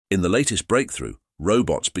In the latest breakthrough,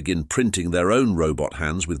 robots begin printing their own robot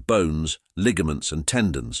hands with bones, ligaments, and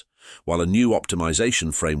tendons, while a new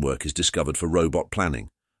optimization framework is discovered for robot planning.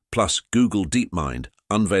 Plus, Google DeepMind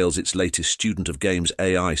unveils its latest student of games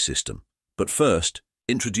AI system. But first,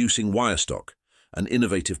 introducing Wirestock, an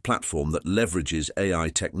innovative platform that leverages AI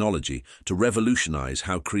technology to revolutionize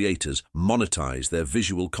how creators monetize their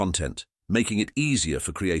visual content, making it easier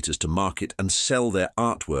for creators to market and sell their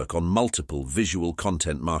artwork on multiple visual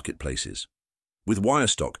content marketplaces. With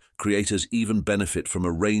Wirestock, creators even benefit from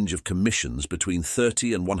a range of commissions between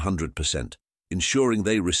 30 and 100%, ensuring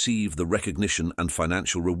they receive the recognition and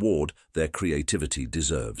financial reward their creativity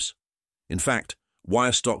deserves. In fact,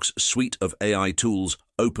 Wirestock's suite of AI tools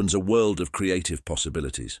opens a world of creative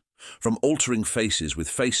possibilities. From altering faces with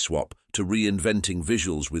Face Swap to reinventing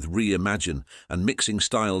visuals with Reimagine and mixing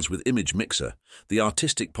styles with Image Mixer, the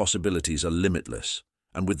artistic possibilities are limitless.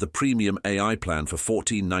 And with the premium AI plan for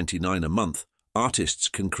 $14.99 a month, artists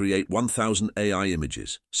can create 1,000 AI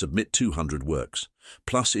images, submit 200 works,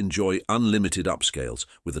 plus enjoy unlimited upscales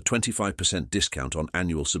with a 25% discount on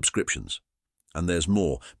annual subscriptions. And there's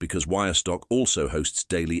more, because Wirestock also hosts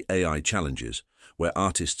daily AI challenges, where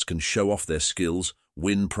artists can show off their skills,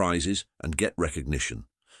 win prizes, and get recognition.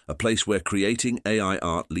 A place where creating AI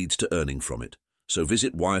art leads to earning from it. So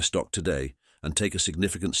visit Wirestock today and take a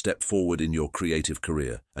significant step forward in your creative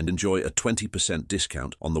career and enjoy a 20%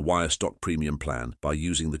 discount on the Wirestock Premium plan by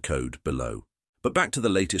using the code below. But back to the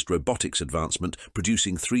latest robotics advancement,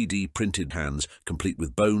 producing 3D printed hands complete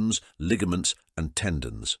with bones, ligaments, and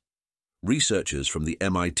tendons. Researchers from the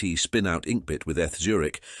MIT spin-out inkjet with Eth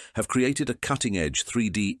Zurich have created a cutting-edge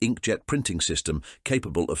 3D inkjet printing system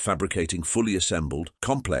capable of fabricating fully assembled,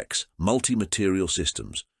 complex, multi-material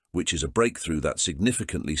systems, which is a breakthrough that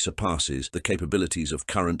significantly surpasses the capabilities of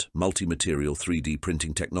current multi-material 3D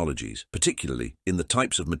printing technologies, particularly in the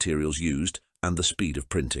types of materials used and the speed of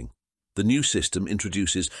printing. The new system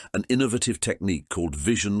introduces an innovative technique called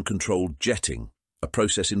vision-controlled jetting, a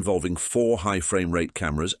process involving 4 high frame rate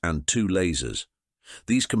cameras and 2 lasers.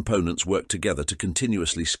 These components work together to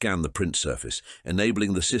continuously scan the print surface,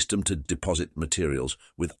 enabling the system to deposit materials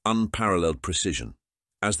with unparalleled precision.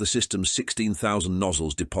 As the system's 16,000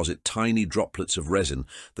 nozzles deposit tiny droplets of resin,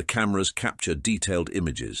 the cameras capture detailed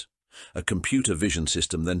images. A computer vision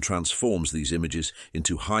system then transforms these images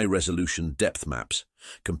into high-resolution depth maps,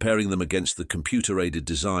 comparing them against the computer-aided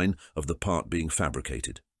design of the part being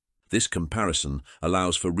fabricated. This comparison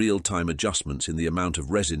allows for real-time adjustments in the amount of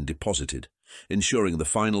resin deposited, ensuring the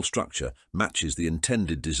final structure matches the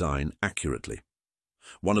intended design accurately.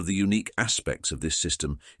 One of the unique aspects of this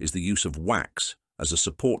system is the use of wax as a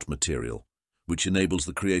support material, which enables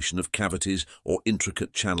the creation of cavities or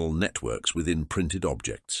intricate channel networks within printed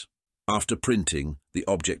objects. After printing, the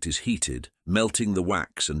object is heated, melting the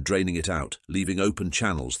wax and draining it out, leaving open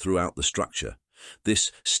channels throughout the structure.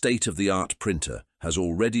 This state-of-the-art printer has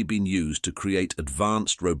already been used to create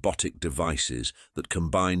advanced robotic devices that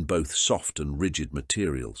combine both soft and rigid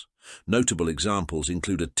materials. Notable examples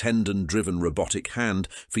include a tendon-driven robotic hand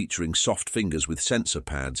featuring soft fingers with sensor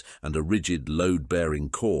pads and a rigid load-bearing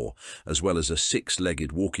core, as well as a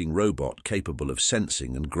 6-legged walking robot capable of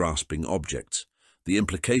sensing and grasping objects. The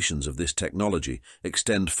implications of this technology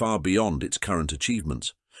extend far beyond its current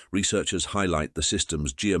achievements. Researchers highlight the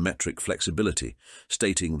system's geometric flexibility,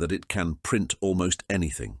 stating that it can print almost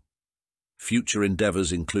anything. Future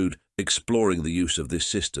endeavors include exploring the use of this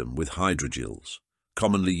system with hydrogels,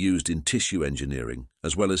 commonly used in tissue engineering,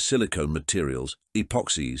 as well as silicone materials,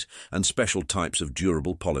 epoxies, and special types of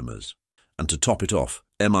durable polymers. And to top it off,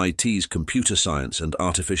 MIT's Computer Science and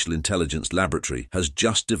Artificial Intelligence Laboratory has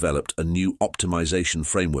just developed a new optimization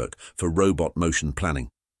framework for robot motion planning,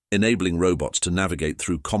 enabling robots to navigate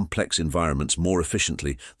through complex environments more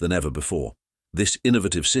efficiently than ever before. This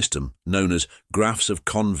innovative system, known as Graphs of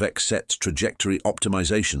Convex Sets Trajectory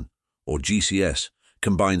Optimization, or GCS,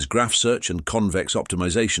 combines graph search and convex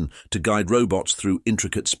optimization to guide robots through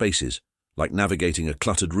intricate spaces, like navigating a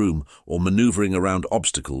cluttered room or maneuvering around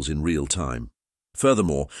obstacles in real time.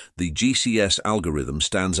 Furthermore, the GCS algorithm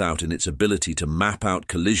stands out in its ability to map out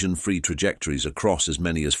collision-free trajectories across as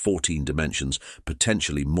many as 14 dimensions,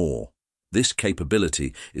 potentially more. This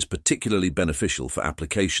capability is particularly beneficial for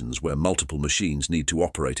applications where multiple machines need to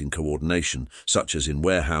operate in coordination, such as in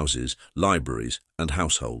warehouses, libraries, and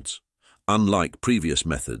households. Unlike previous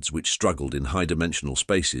methods which struggled in high-dimensional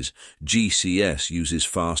spaces, GCS uses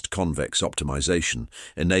fast convex optimization,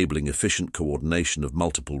 enabling efficient coordination of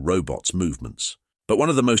multiple robots' movements. But one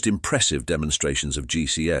of the most impressive demonstrations of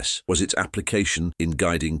GCS was its application in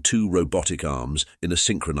guiding 2 robotic arms in a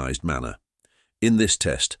synchronized manner. In this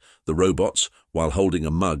test, the robots, while holding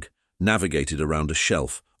a mug, navigated around a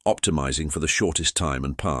shelf, optimizing for the shortest time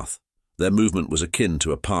and path. Their movement was akin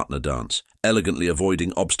to a partner dance, elegantly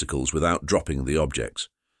avoiding obstacles without dropping the objects.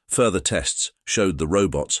 Further tests showed the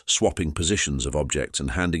robots swapping positions of objects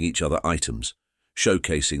and handing each other items,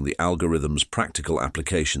 showcasing the algorithm's practical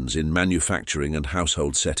applications in manufacturing and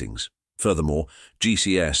household settings. Furthermore,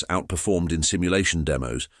 GCS outperformed in simulation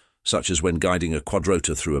demos, such as when guiding a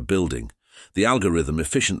quadrotor through a building. The algorithm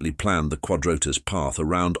efficiently planned the quadrotor's path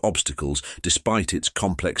around obstacles despite its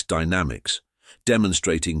complex dynamics,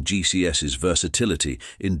 demonstrating GCS's versatility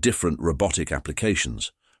in different robotic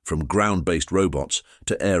applications, from ground-based robots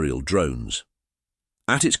to aerial drones.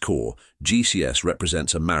 At its core, GCS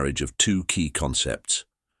represents a marriage of two key concepts: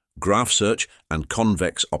 graph search and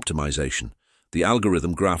convex optimization. The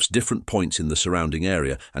algorithm graphs different points in the surrounding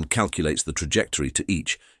area and calculates the trajectory to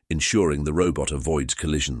each, ensuring the robot avoids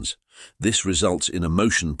collisions. This results in a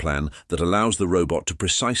motion plan that allows the robot to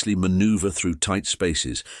precisely maneuver through tight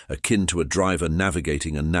spaces, akin to a driver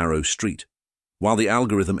navigating a narrow street. While the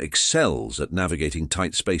algorithm excels at navigating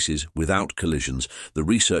tight spaces without collisions, the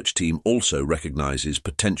research team also recognizes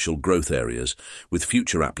potential growth areas, with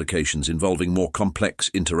future applications involving more complex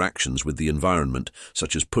interactions with the environment,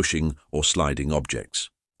 such as pushing or sliding objects.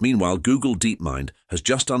 Meanwhile, Google DeepMind has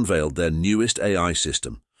just unveiled their newest AI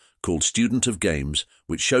system, called Student of Games,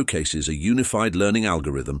 which showcases a unified learning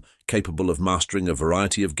algorithm capable of mastering a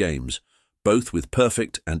variety of games, both with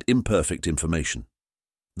perfect and imperfect information.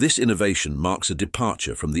 This innovation marks a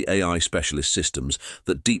departure from the AI specialist systems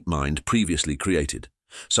that DeepMind previously created,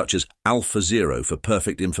 such as AlphaZero for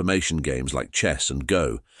perfect information games like chess and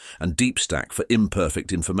Go, and DeepStack for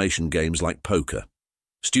imperfect information games like poker.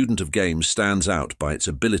 Student of Games stands out by its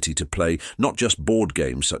ability to play not just board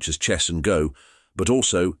games such as chess and Go, but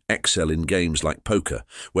also excel in games like poker,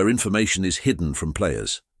 where information is hidden from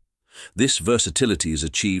players. This versatility is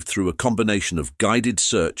achieved through a combination of guided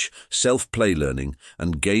search, self-play learning,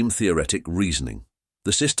 and game-theoretic reasoning.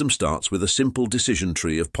 The system starts with a simple decision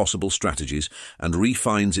tree of possible strategies and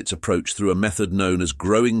refines its approach through a method known as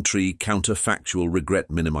growing tree counterfactual regret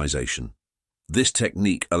minimization. This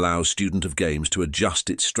technique allows Student of Games to adjust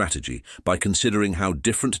its strategy by considering how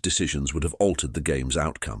different decisions would have altered the game's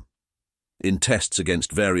outcome. In tests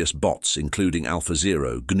against various bots, including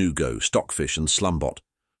AlphaZero, GnuGo, Stockfish, and Slumbot,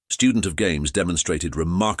 Student of Games demonstrated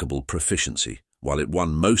remarkable proficiency. While it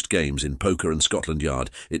won most games in poker and Scotland Yard,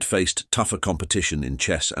 it faced tougher competition in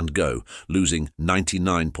chess and Go, losing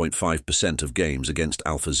 99.5% of games against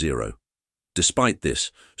AlphaZero. Despite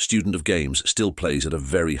this, Student of Games still plays at a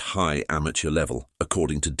very high amateur level,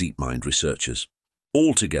 according to DeepMind researchers.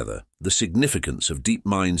 Altogether, the significance of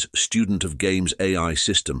DeepMind's Student of Games AI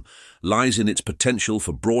system lies in its potential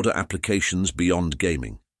for broader applications beyond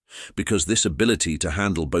gaming, because this ability to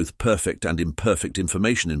handle both perfect and imperfect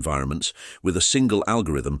information environments with a single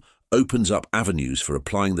algorithm opens up avenues for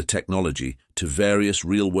applying the technology to various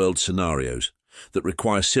real-world scenarios that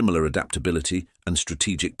require similar adaptability and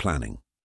strategic planning.